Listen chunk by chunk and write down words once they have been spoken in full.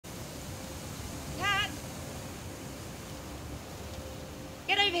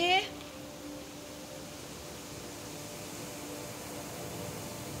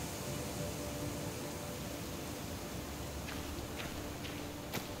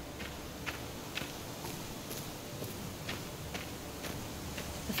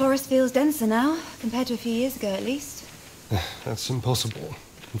forest feels denser now, compared to a few years ago at least. That's impossible,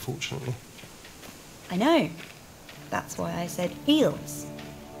 unfortunately. I know. That's why I said feels.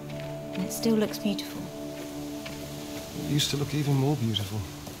 And it still looks beautiful. It used to look even more beautiful.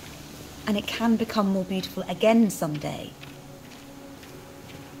 And it can become more beautiful again someday.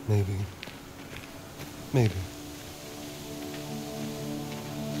 Maybe. Maybe.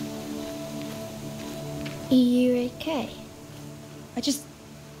 Are you okay? I just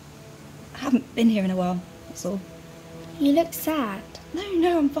haven't been here in a while, that's all. You look sad.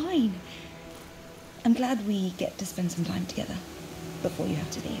 No, I'm fine. I'm glad we get to spend some time together before you have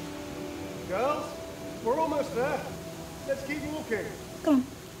to leave. Girls, we're almost there. Let's keep walking. Come on,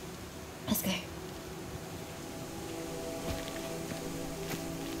 let's go.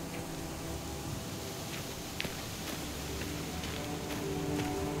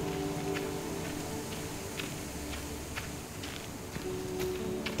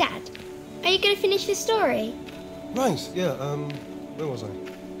 Dad, are you going to finish the story? Right, yeah, where was I?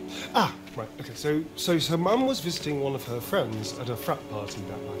 Ah, right, okay, so Mum was visiting one of her friends at a frat party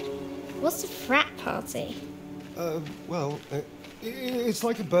that night. What's a frat party? Well, it's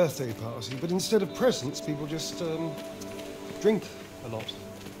like a birthday party, but instead of presents, people just, drink a lot.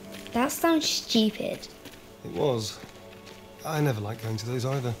 That sounds stupid. It was. I never liked going to those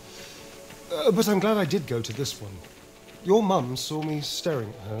either. But I'm glad I did go to this one. Your mum saw me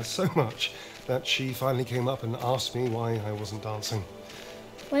staring at her so much that she finally came up and asked me why I wasn't dancing.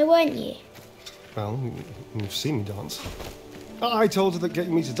 Why weren't you? Well, you've seen me dance. I told her that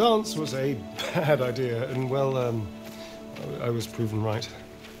getting me to dance was a bad idea, and well, I was proven right.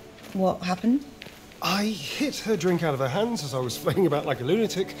 What happened? I hit her drink out of her hands as I was flailing about like a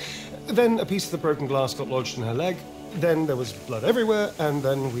lunatic. Then a piece of the broken glass got lodged in her leg. Then there was blood everywhere, and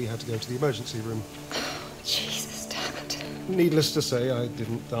then we had to go to the emergency room. Jesus, Dad. Needless to say, I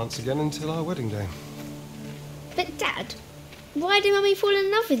didn't dance again until our wedding day. But Dad, why did Mummy fall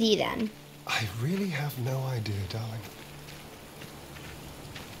in love with you then? I really have no idea, darling.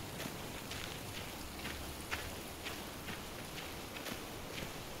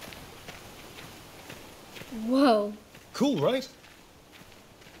 Whoa. Cool, right?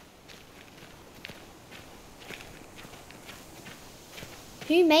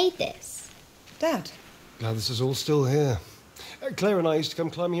 Who made this? Dad. Glad this is all still here. Claire and I used to come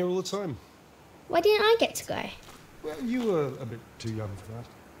climbing here all the time. Why didn't I get to go? Well, you were a bit too young for that.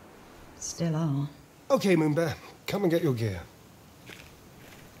 Still are. Okay, Moonbear, come and get your gear.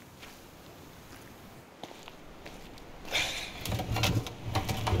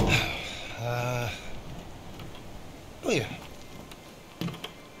 Oh yeah.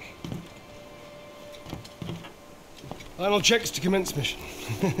 Final checks to commence mission.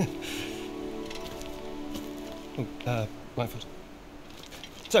 Right foot.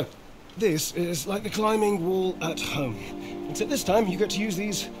 So, this is like the climbing wall at home. Except this time you get to use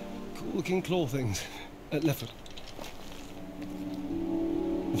these cool-looking claw things. Left foot.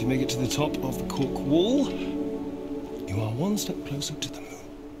 If you make it to the top of the cork wall, you are one step closer to the moon.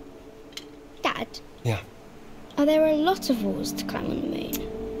 Dad, Yeah. are there a lot of walls to climb on the moon?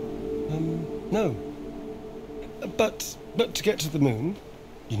 No. But to get to the moon,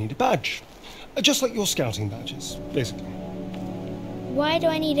 you need a badge. Just like your scouting badges, basically. Why do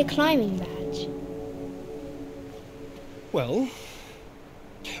I need a climbing badge? Well,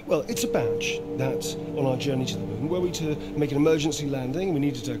 it's a badge that, on our journey to the moon, were we to make an emergency landing and we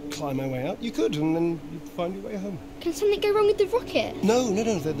needed to climb our way out, you could, and then you'd find your way home. Can something go wrong with the rocket? No,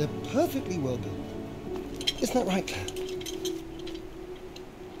 they're perfectly well built. Isn't that right, Claire?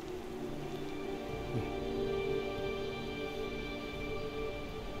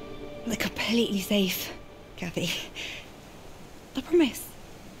 They're completely safe, Kathy. I promise.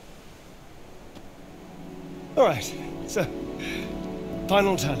 All right, so,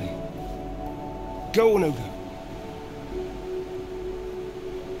 final tally. Go or no go?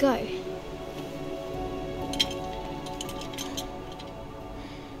 Go.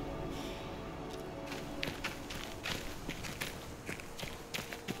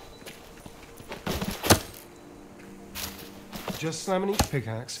 Just slam in each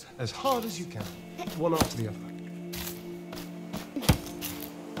pickaxe as hard as you can, one after the other.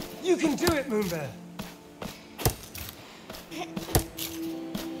 You can do it, Moonbear!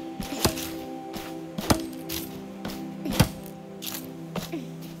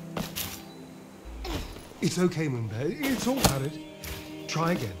 It's okay, Moonbear. It's all valid.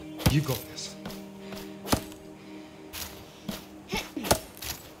 Try again. You've got this.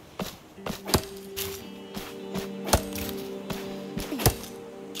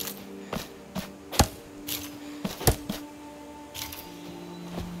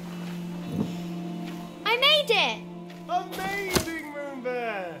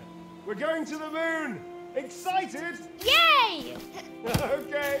 We're going to the moon! Excited? Yay!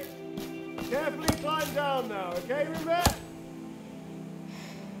 Okay. Carefully climb down now, okay, Rupert?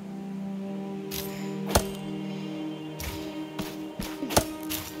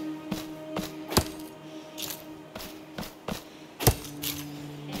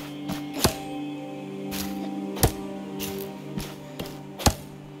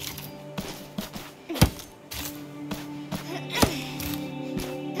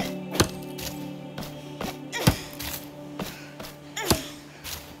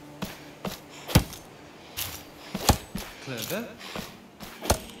 Claire,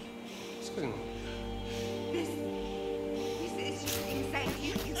 what's going on? This is just insane.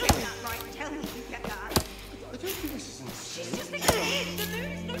 You get that right. Tell me you get that. I don't think this is insane. She's just a kid. The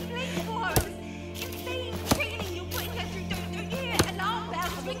moon's no place for her. It's insane training you're putting her through. Don't you hear alarm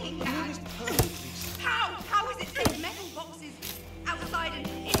bells ringing, Dad? How is it safe? Metal boxes outside and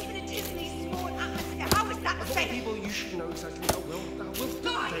infinitesimally small atmosphere. How is that safe? People, you should know exactly how well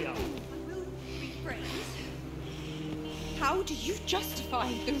they are. I will rephrase. How do you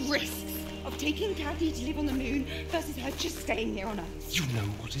justify the risks of taking Kathy to live on the moon versus her just staying here on Earth? You know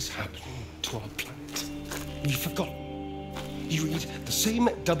what is happening to our planet. You forgot. You read the same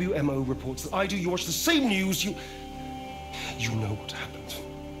WMO reports that I do. You watch the same news. You know what happened to.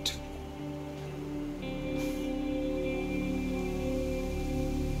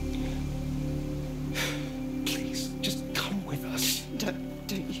 Please, just come with us.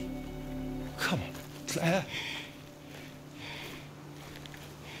 Don't you? Come on, Claire.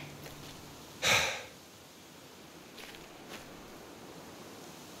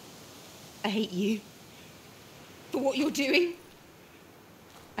 I hate you for what you're doing.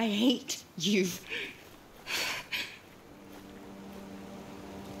 I hate you.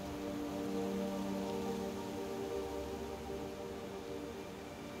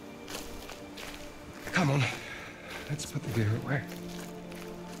 Come on, let's put the gear away.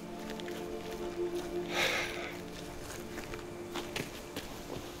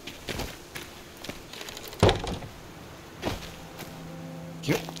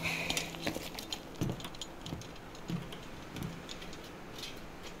 Yep.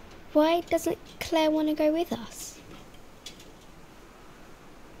 Why doesn't Claire want to go with us?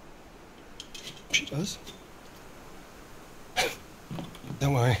 She does.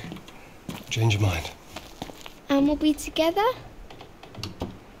 Don't worry. Change your mind. And we'll be together?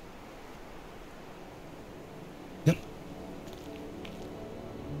 Yep.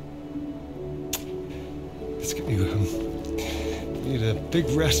 Let's get you home. You need a big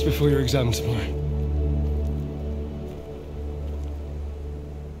rest before your exam tomorrow.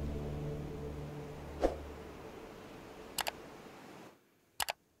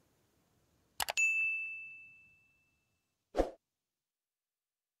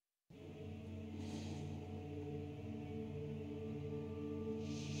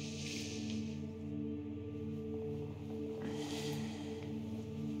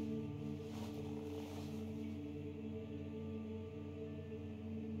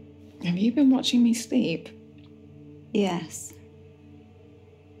 Have you been watching me sleep? Yes.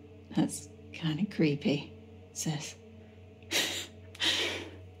 That's kind of creepy, sis.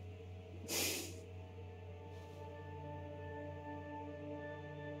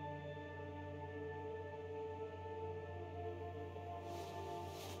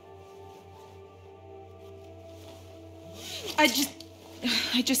 I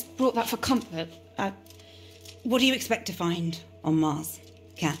just brought that for comfort. What do you expect to find on Mars,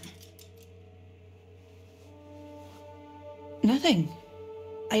 Kat? Nothing.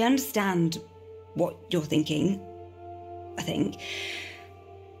 I understand what you're thinking, I think.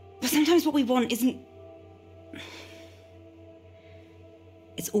 But sometimes what we want isn't...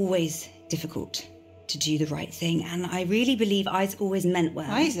 It's always difficult to do the right thing, and I really believe Isaac always meant well.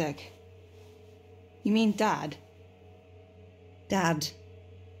 Isaac? You mean Dad? Dad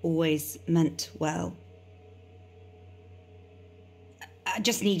always meant well. I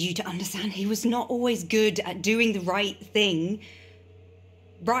just need you to understand he was not always good at doing the right thing.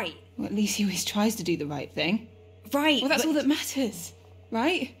 Right. Well, at least he always tries to do the right thing. Right. Well, that's all that matters,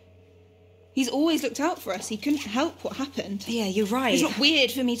 right? He's always looked out for us. He couldn't help what happened. Yeah, you're right. It's not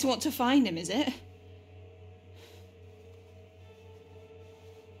weird for me to want to find him, is it?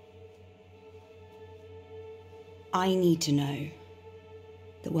 I need to know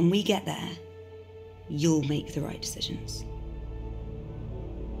that when we get there, you'll make the right decisions.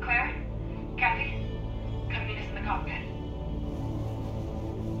 Claire? Kathy? Come meet us in the cockpit.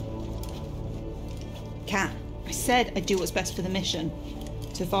 Kat. I said I'd do what's best for the mission.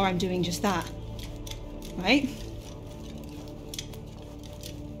 So far, I'm doing just that. Right?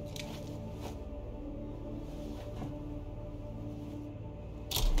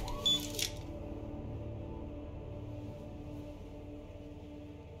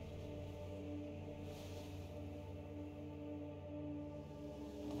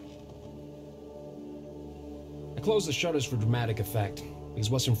 I close the shutters for dramatic effect, because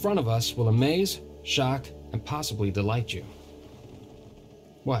what's in front of us will amaze, shock, and possibly delight you.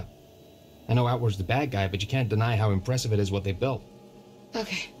 What? I know Outward's the bad guy, but you can't deny how impressive it is what they built.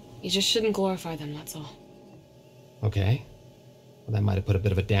 Okay, you just shouldn't glorify them, that's all. Okay. Well, that might have put a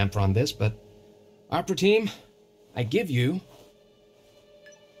bit of a damper on this, but... Opera team, I give you...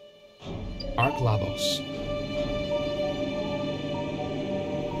 Arc Labos.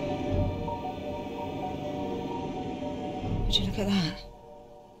 Would you look at that?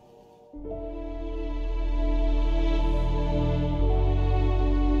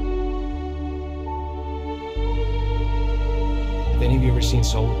 Have any of you ever seen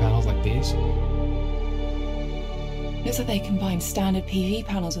solar panels like these? Looks like they combine standard PV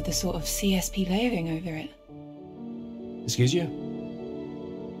panels with a sort of CSP layering over it. Excuse you?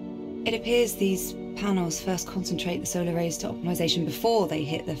 It appears these panels first concentrate the solar rays to optimization before they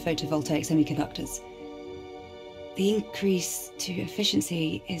hit the photovoltaic semiconductors. The increase to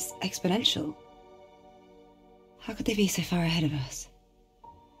efficiency is exponential. How could they be so far ahead of us?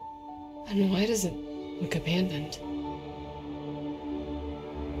 And why does it look abandoned?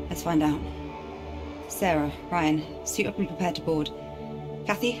 Let's find out. Sarah, Ryan, suit up and prepare to board.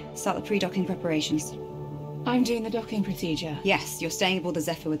 Kathy, start the pre-docking preparations. I'm doing the docking procedure. Yes, you're staying aboard the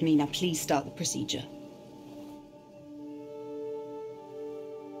Zephyr with me. Now please start the procedure.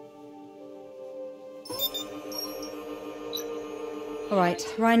 All right,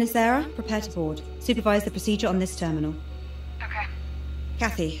 Ryan and Sarah, prepare to board. Supervise the procedure on this terminal. Okay.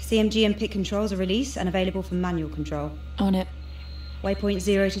 Kathy, CMG and PIC controls are released and available for manual control. On it. Waypoint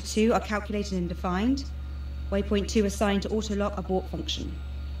 0 to 2 are calculated and defined. Waypoint 2 assigned to auto-lock abort function.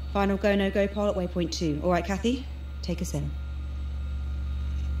 Final go, no-go poll at waypoint 2. All right, Kathy, take us in.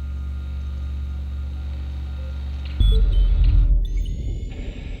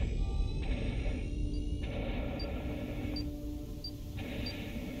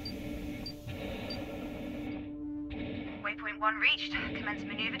 Waypoint 1 reached. Commence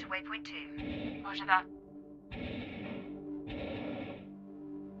maneuver to waypoint 2. Roger that.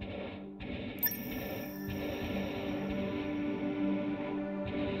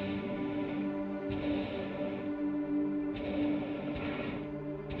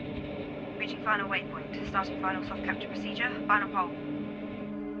 Reaching final waypoint. Starting final soft capture procedure. Final poll.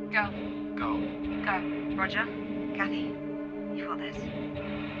 Go. Go. Go. Roger. Kathy, you've got this.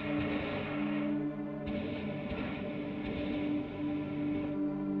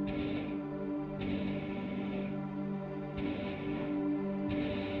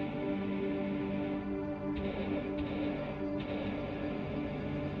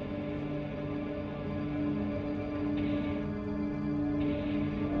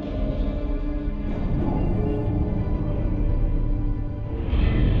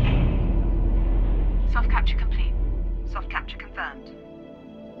 Soft capture complete. Soft capture confirmed.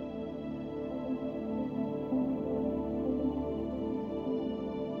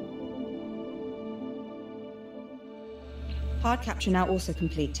 Hard capture now also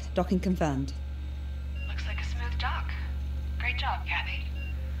complete. Docking confirmed. Looks like a smooth dock. Great job, Kathy.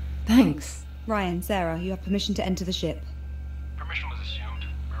 Thanks. Ryan, Sarah, you have permission to enter the ship. Permission was assumed.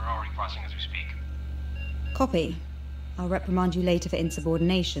 We're already crossing as we speak. Copy. I'll reprimand you later for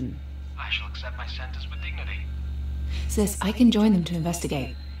insubordination. I shall accept my sentence with dignity. Sis, I can join them to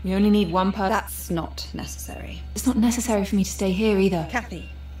investigate. We only need one person. That's not necessary. It's not necessary for me to stay here either. Kathy,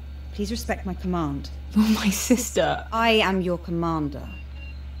 please respect my command. You're my sister. I am your commander.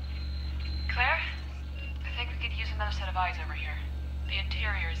 Claire? I think we could use another set of eyes over here. The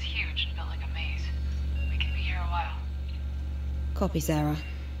interior is huge and built like a maze. We can be here a while. Copy, Sarah.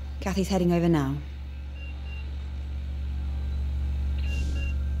 Kathy's heading over now.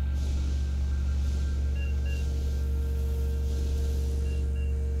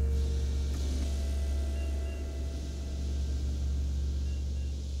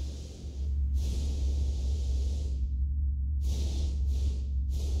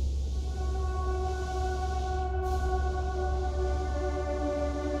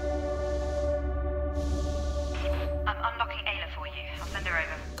 I'm unlocking Ayla for you. I'll send her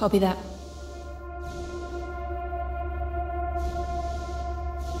over. Copy that.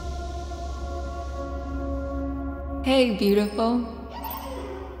 Hey, beautiful.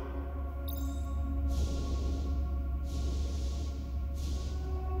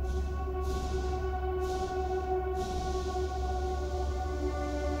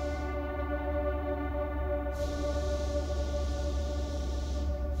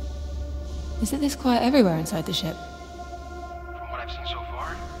 Is it this quiet everywhere inside the ship? From what I've seen so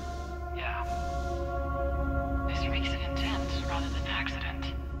far, yeah. This makes it intent rather than accident.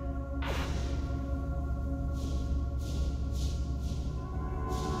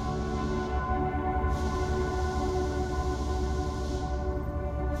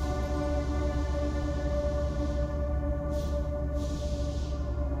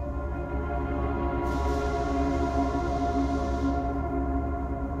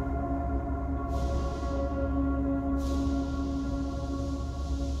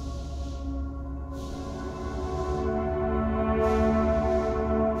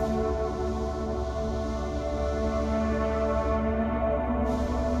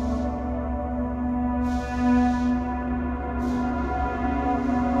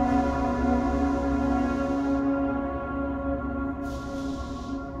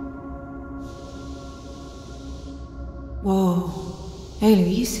 Ayla, are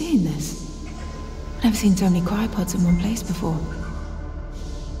you seeing this? I've never seen so many cryopods in one place before.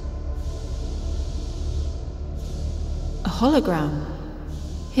 A hologram.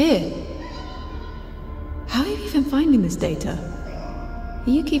 Here. How are you even finding this data? Are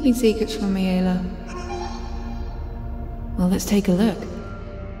you keeping secrets from me, Ayla? Well, let's take a look.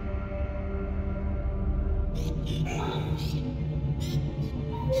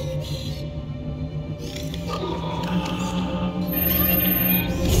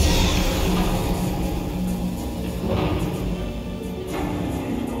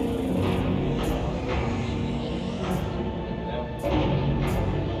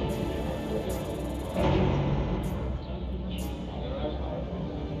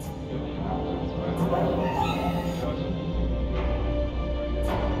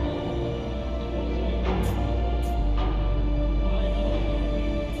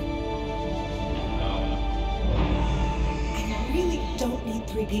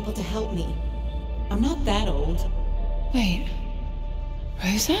 People to help me. I'm not that old. Wait.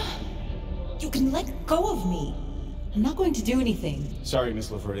 Rosa? You can let go of me. I'm not going to do anything. Sorry, Miss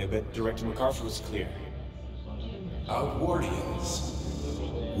Laverdia, but Director MacArthur was clear. Outwardians,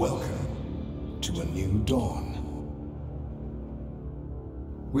 welcome to a new dawn.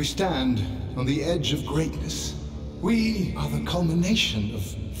 We stand on the edge of greatness. We are the culmination of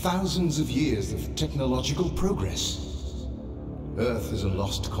thousands of years of technological progress. Earth is a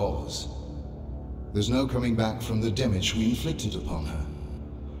lost cause. There's no coming back from the damage we inflicted upon her.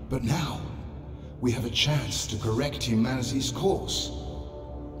 But now, we have a chance to correct humanity's course.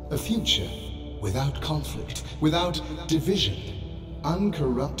 A future without conflict, without division,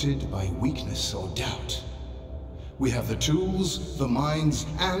 uncorrupted by weakness or doubt. We have the tools, the minds,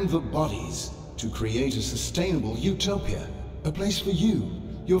 and the bodies to create a sustainable utopia. A place for you,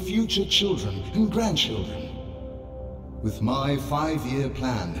 your future children and grandchildren. With my 5-year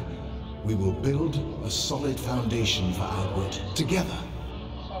plan, we will build a solid foundation for Outward, together.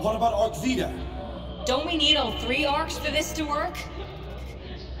 What about Arc Vita? Don't we need all 3 arcs for this to work?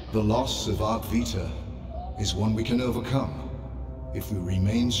 The loss of Arc Vita is one we can overcome if we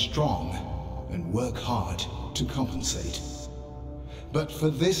remain strong and work hard to compensate. But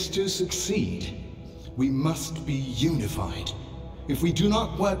for this to succeed, we must be unified. If we do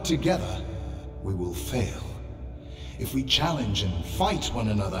not work together, we will fail. If we challenge and fight one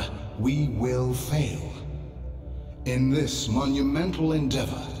another, we will fail. In this monumental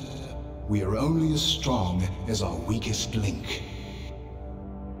endeavor, we are only as strong as our weakest link.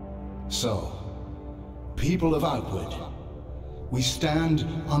 So, people of Outward, we stand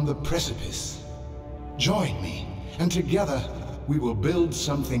on the precipice. Join me, and together we will build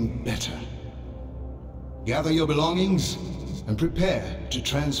something better. Gather your belongings and prepare to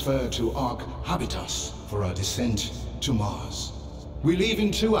transfer to Ark Habitas for our descent to Mars. We leave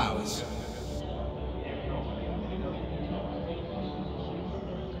in 2 hours.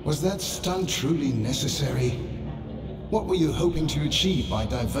 Was that stunt truly necessary? What were you hoping to achieve by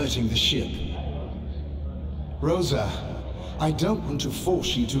diverting the ship? Rosa, I don't want to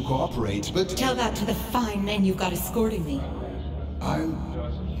force you to cooperate, but... Tell that to the fine men you've got escorting me. I'm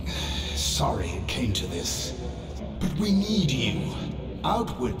sorry it came to this, but we need you.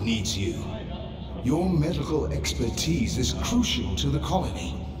 Outward needs you. Your medical expertise is crucial to the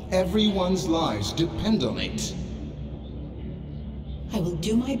colony. Everyone's lives depend on it. I will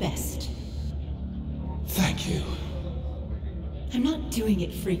do my best. Thank you. I'm not doing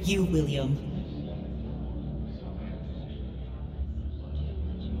it for you, William.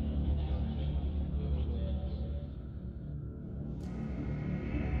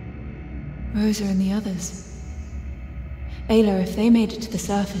 Rosa and the others. Ayla, if they made it to the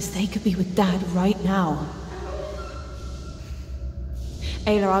surface, they could be with Dad right now.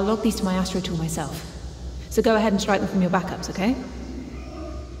 Ayla, I'll log these to my astro tool myself. So go ahead and strike them from your backups, okay?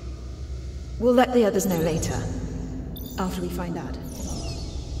 We'll let the others know later, after we find Dad.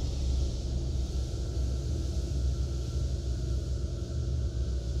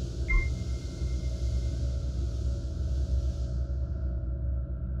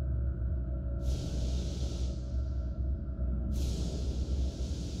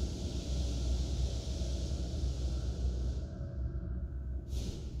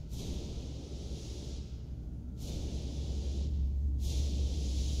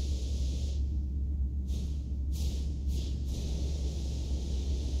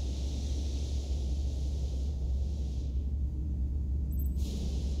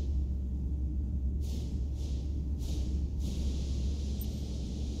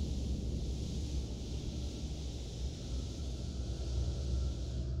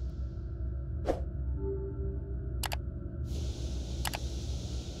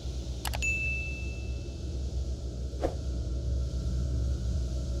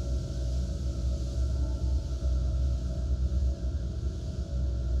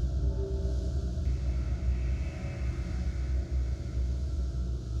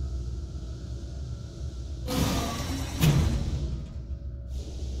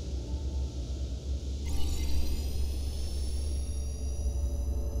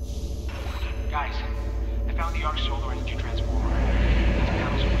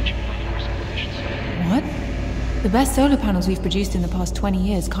 The best solar panels we've produced in the past 20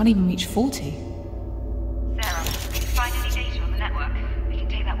 years can't even reach 40. Sarah, if you find any data on the network, we can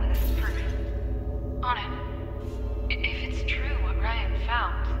take that with us as proof. On it. If it's true what Ryan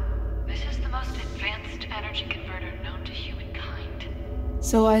found, this is the most advanced energy converter known to humankind.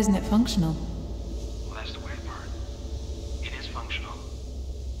 So why isn't it functional? Well, that's the weird part. It is functional.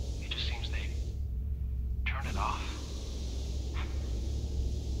 It just seems they turned it off.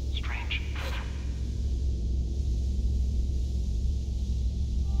 Strange.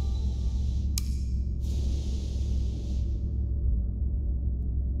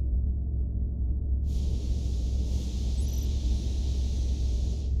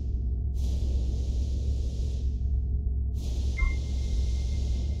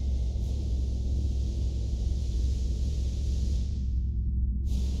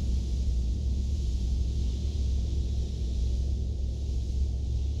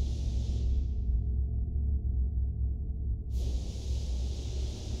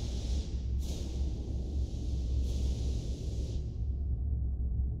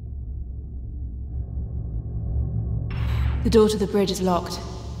 The door to the bridge is locked,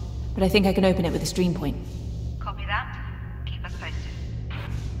 but I think I can open it with a stream point. Copy that. Keep us posted.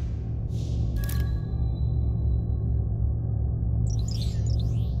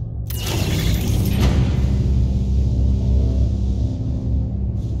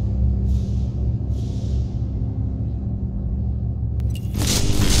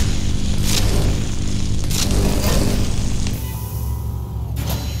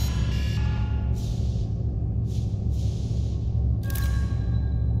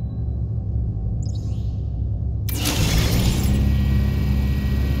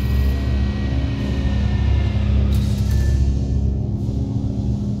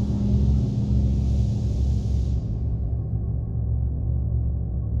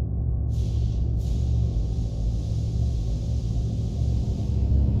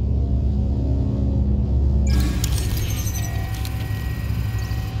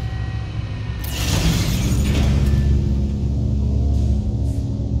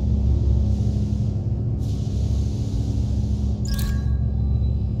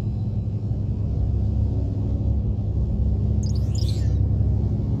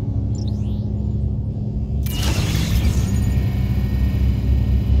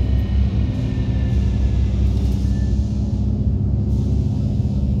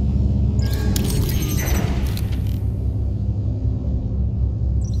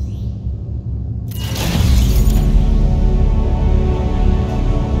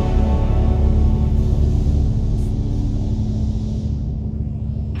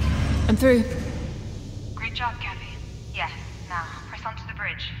 I'm through. Great job, Kathy. Yeah, now, press onto the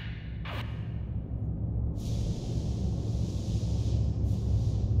bridge.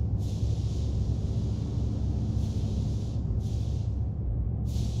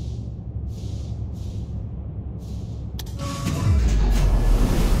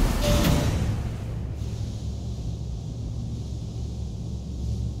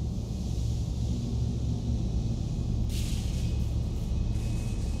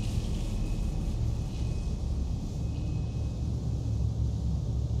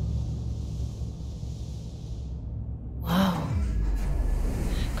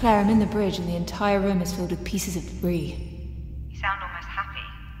 Claire, I'm in the bridge and the entire room is filled with pieces of debris. You sound almost happy.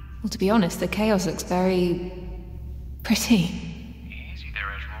 Well, to be honest, the chaos looks very... pretty. Easy there,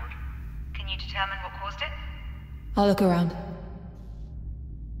 Edgelord. Can you determine what caused it? I'll look around.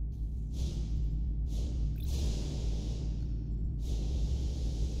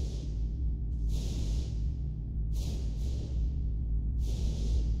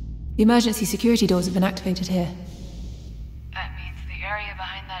 The emergency security doors have been activated here. That means the area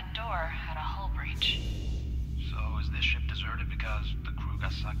behind that door had a hull breach. So is this ship deserted because the crew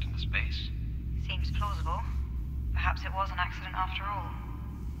got sucked into space? Seems plausible. Perhaps it was an accident after all.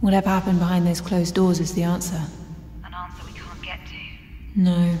 Whatever happened behind those closed doors is the answer. An answer we can't get to.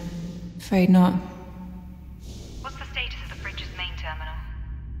 No, afraid not. What's the status of the bridge's main terminal?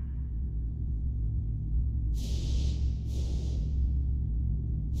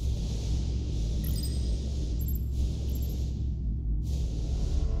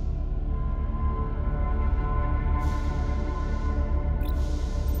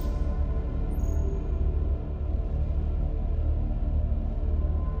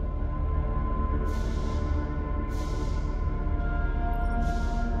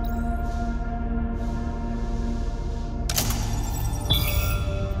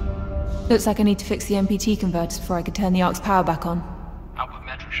 Looks like I need to fix the MPT converters before I can turn the Ark's power back on. Output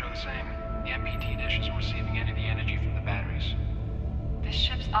metrics show the same. The MPT dish isn't receiving any of the energy from the batteries. This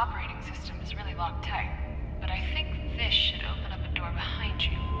ship's operating system is really locked tight. but I think this should open up a door behind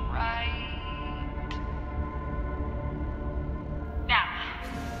you, right now.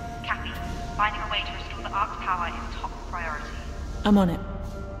 Kathy, finding a way to restore the Ark's power is top priority. I'm on it.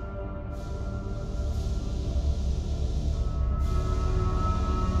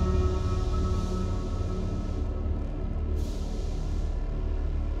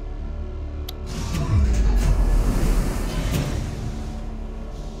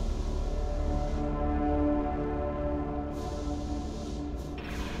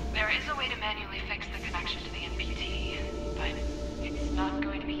 There is a way to manually fix the connection to the NPT, but it's not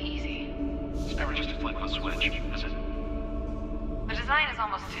going to be easy. It's never just a flip of a switch, is it? The design is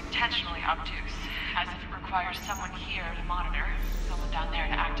almost intentionally obtuse, as if it requires someone here to monitor, someone down there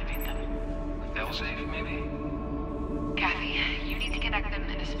to activate them. Failsafe, maybe? Kathy, you need to connect them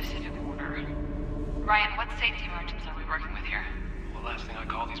in a specific order. Ryan, what safety margins are we working with here? Well, last thing I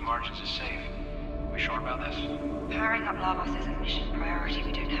call these margins is safe. We sure about this? Powering up Lagos is a mission priority.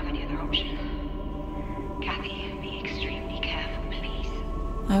 We don't have any other option. Kathy, be extremely careful, please.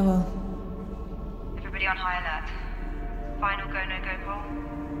 I will. Everybody on high alert. Final go, no go poll?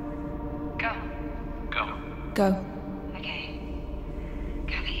 Go. Go. Go. Okay.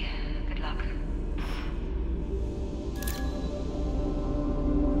 Kathy, good luck.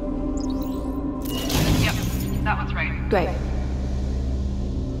 Yep, that one's right. Great.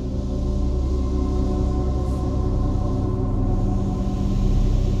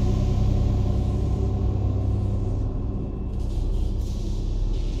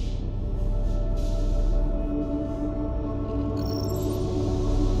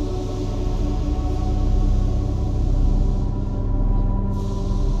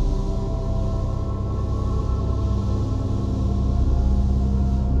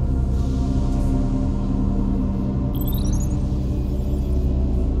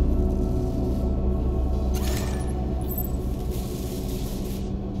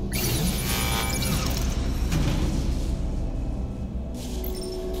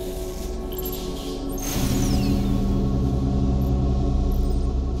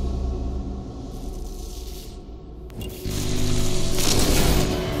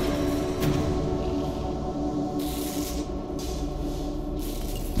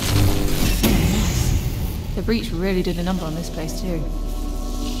 The breach really did a number on this place too.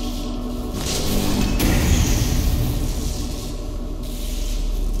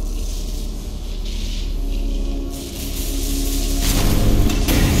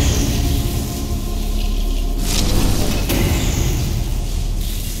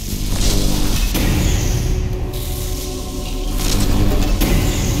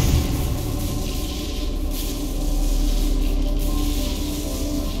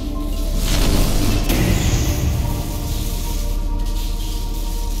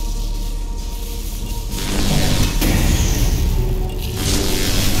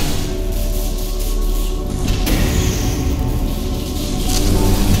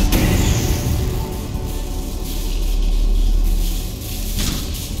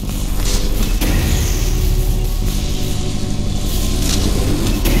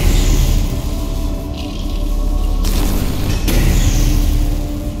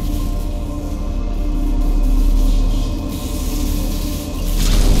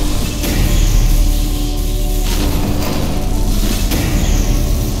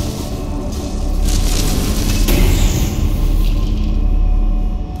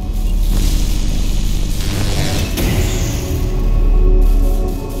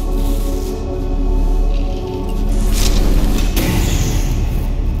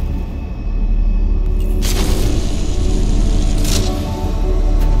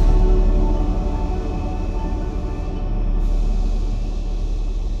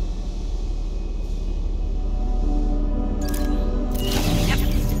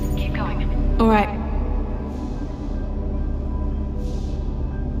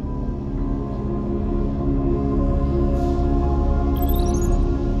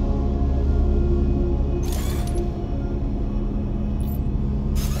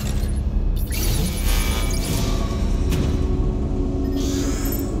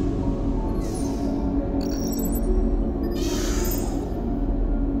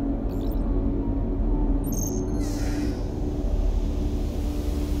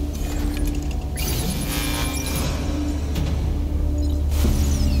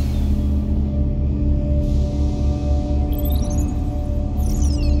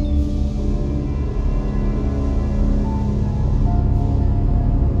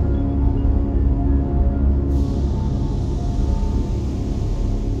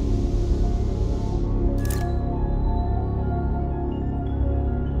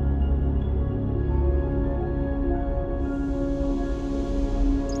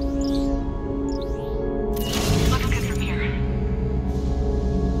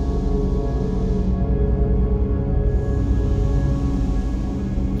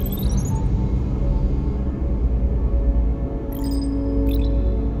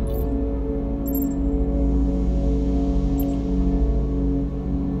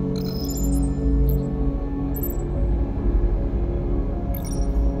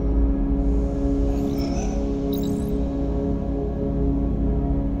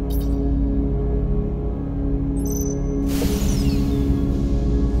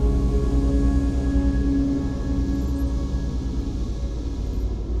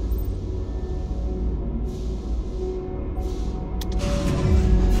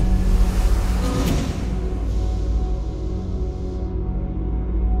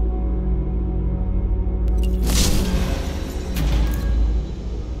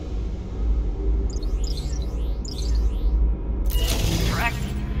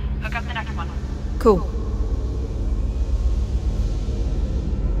 Cool.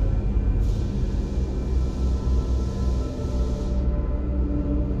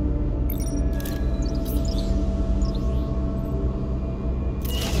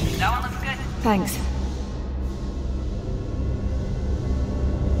 That one looks good. Thanks.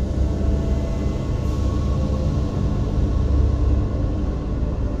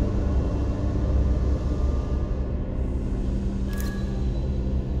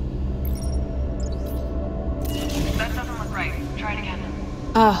 That doesn't look right. Try it again.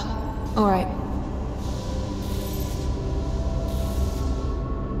 Alright.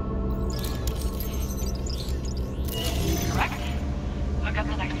 Correct? I'll get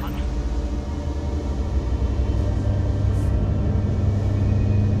the next one.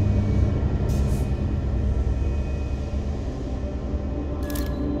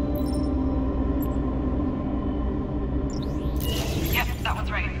 Yep, that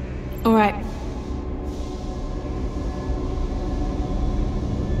one's right. Alright.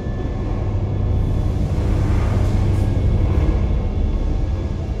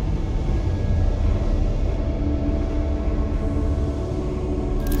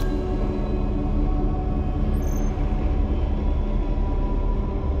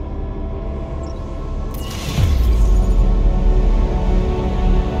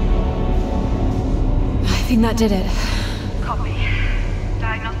 I think that did it. Copy.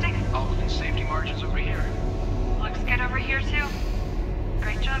 Diagnostics? All within safety margins over here. Looks good over here, too.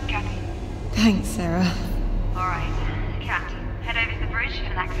 Great job, Kathy. Thanks, Sarah. Alright. Kat, head over to the bridge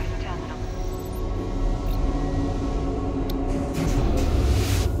and access the terminal.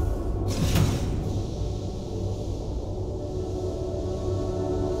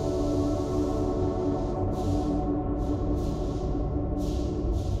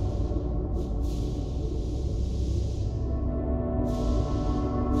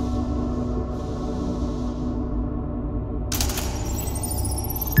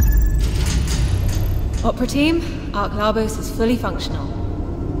 Opera team, Arc Labos is fully functional.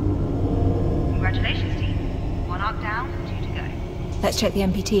 Congratulations, team. 1 arc down, 2 to go. Let's check the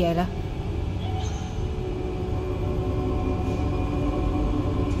MPT, Ayla.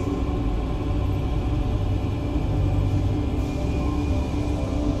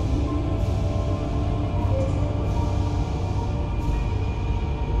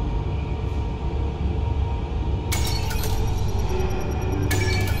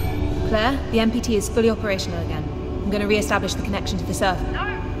 Claire, the MPT is fully operational again. I'm going to re-establish the connection to the surface. No!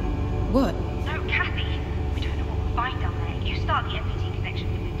 What? No, Kathy! We don't know what we'll find down there. You start the MPT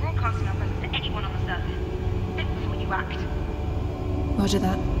connection. We'll be broadcasting our presence to anyone on the surface. Think before you act. Roger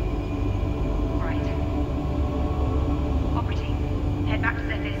that. Right. Opera team, head back to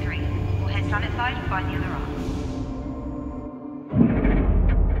Zephyr 3. We'll head planet side and find the other arm.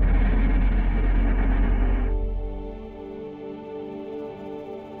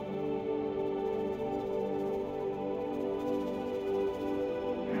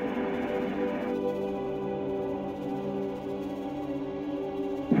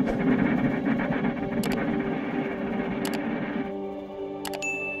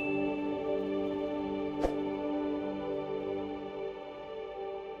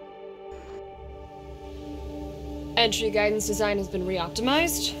 Entry guidance design has been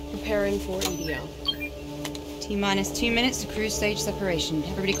re-optimized. Preparing for EDO. T-minus 2 minutes to cruise stage separation.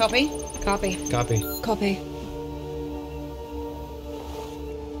 Everybody copy? Copy. Copy. Copy.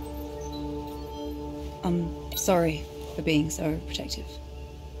 I'm sorry for being so protective.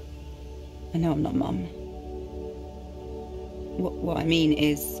 I know I'm not Mum. What I mean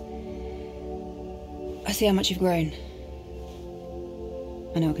is, I see how much you've grown.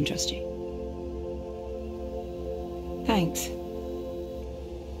 I know I can trust you. Thanks.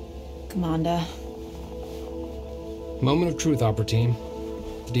 Commander. Moment of truth, Opera team.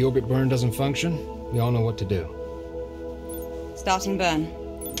 If the orbit burn doesn't function, we all know what to do. Starting burn.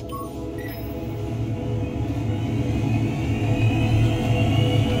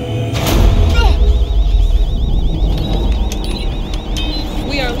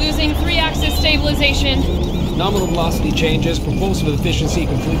 We are losing 3-axis stabilization. Nominal velocity changes, propulsive efficiency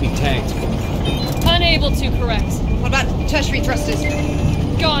completely tanked. Unable to correct. What about tertiary thrusters?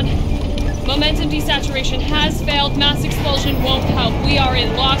 Gone. Momentum desaturation has failed. Mass expulsion won't help. We are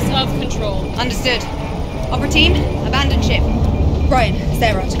in loss of control. Understood. Opera team, abandon ship. Brian,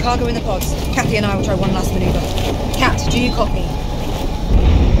 Sarah, to cargo in the pods. Kathy and I will try one last maneuver. Kat, do you copy?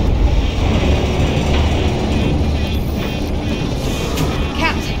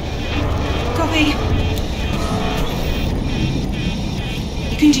 Kat! Copy.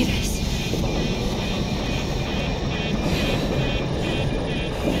 You can do this.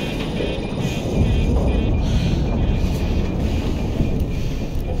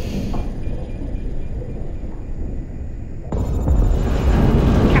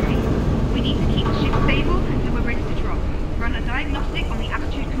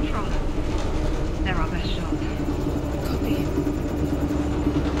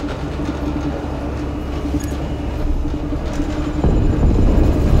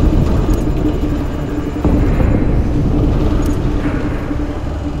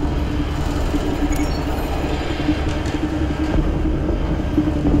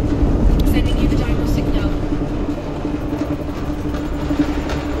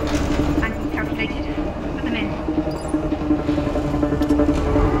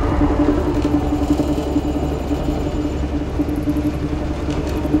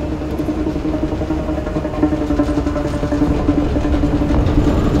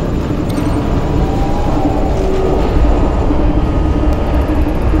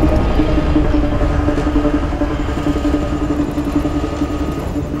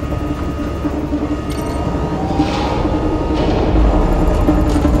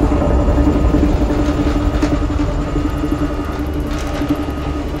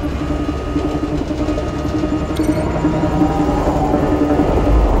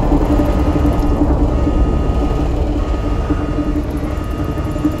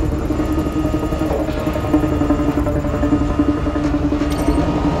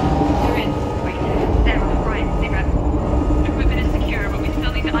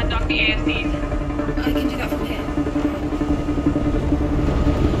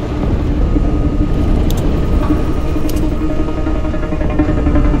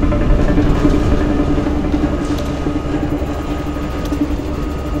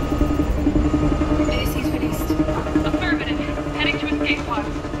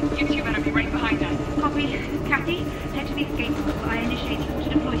 Targets, you better be right behind us. Copy. Kathy, head to the escape pod. I initiate to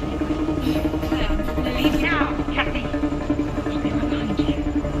deploy sequence. Claire, Leave now, Kathy. I'll be right behind you.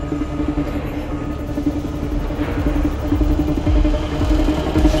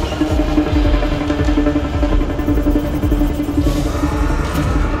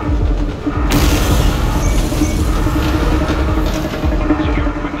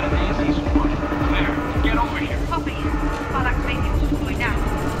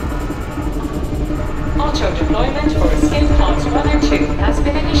 Auto-deployment for escape pods 1 and 2 has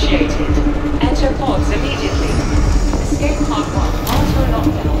been initiated. Enter pods immediately. Escape pod 1,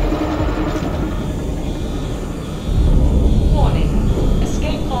 auto-lockdown. Warning.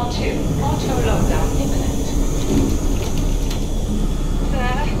 Escape pod 2, auto-lockdown imminent.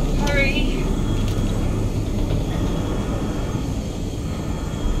 There, hurry.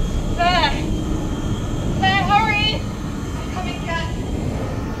 There, hurry. I'm coming, Kat.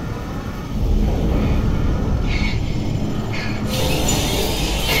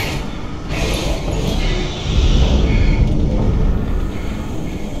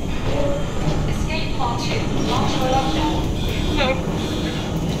 Escape pod 2, auto-lockdown. No.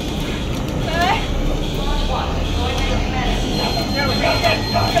 There. Pod 1, deployment commencing. No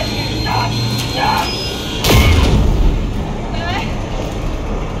reason that you stop.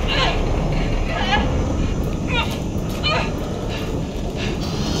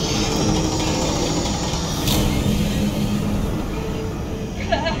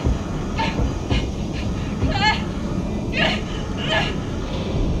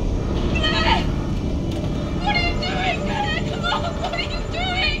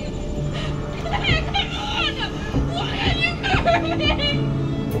 Why are you moving?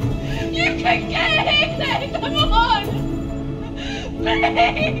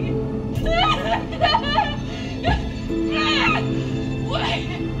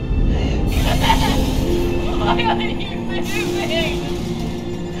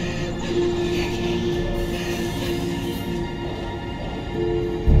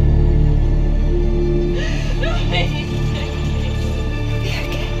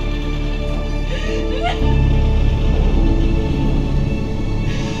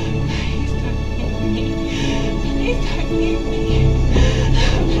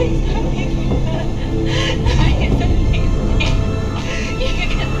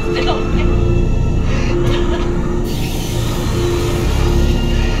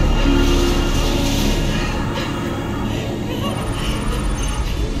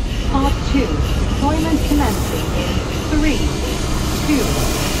 Pod 2, deployment commencing in 3, 2,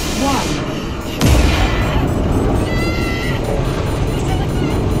 1.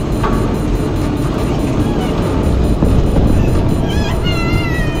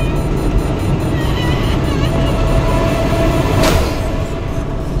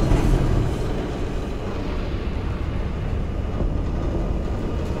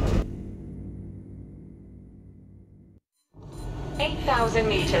 8,000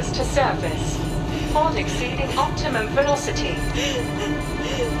 meters to surface. Pod exceeding optimum velocity.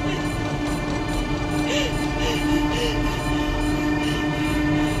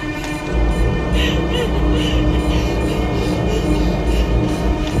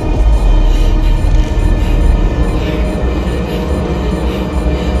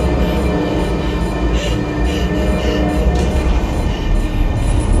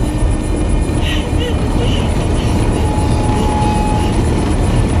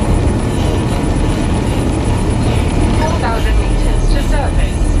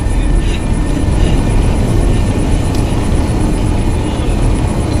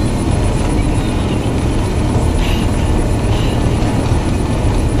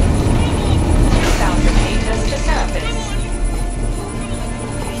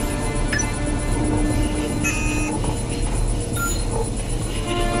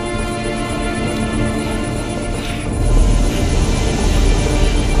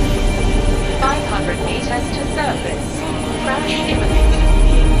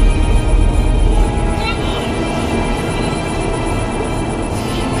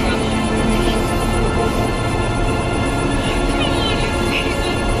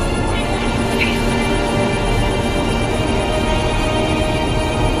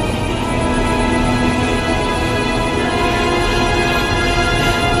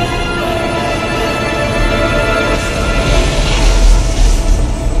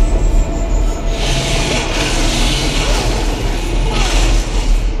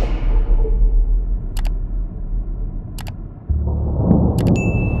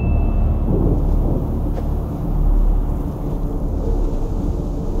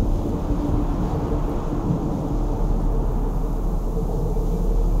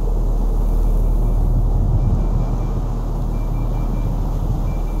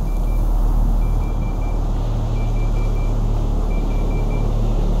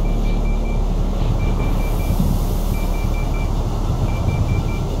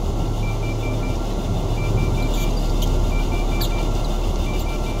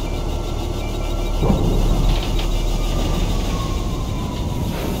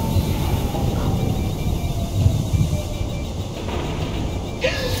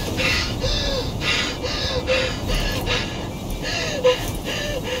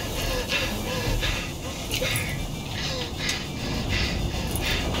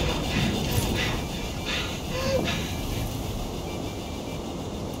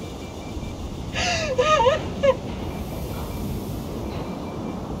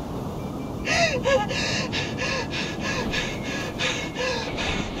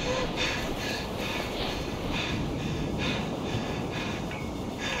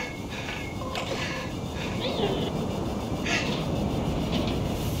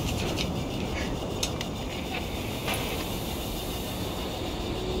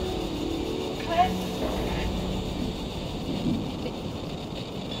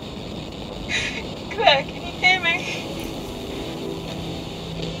 Claire, can you hear me?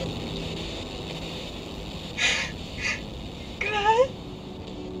 Claire?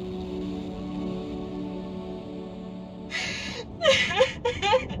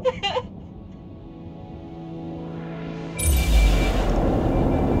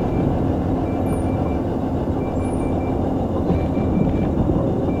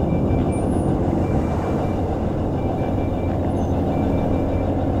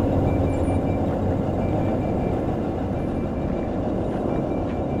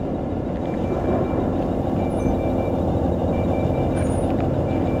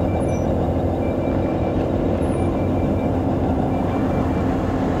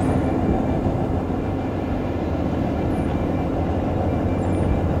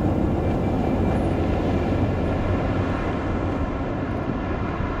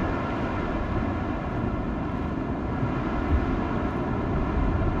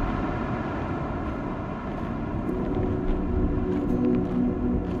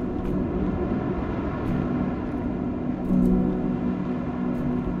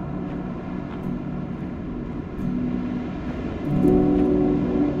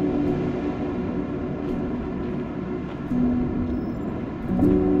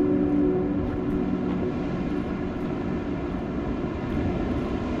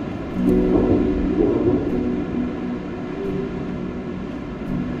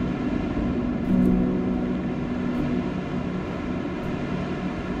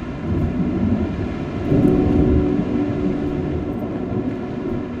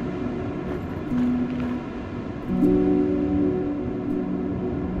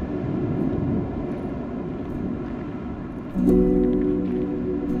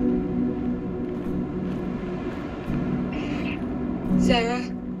 Sarah?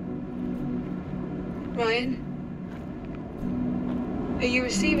 Ryan? Are you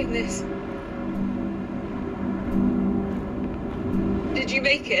receiving this? Did you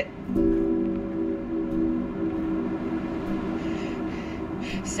make it?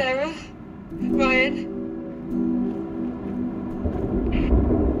 Sarah? Ryan?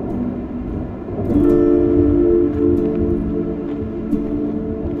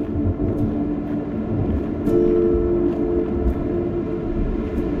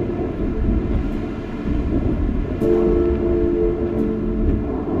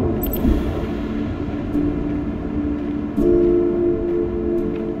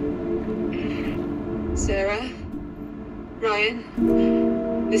 Sarah?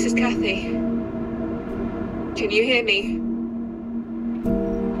 Ryan? This is Kathy. Can you hear me?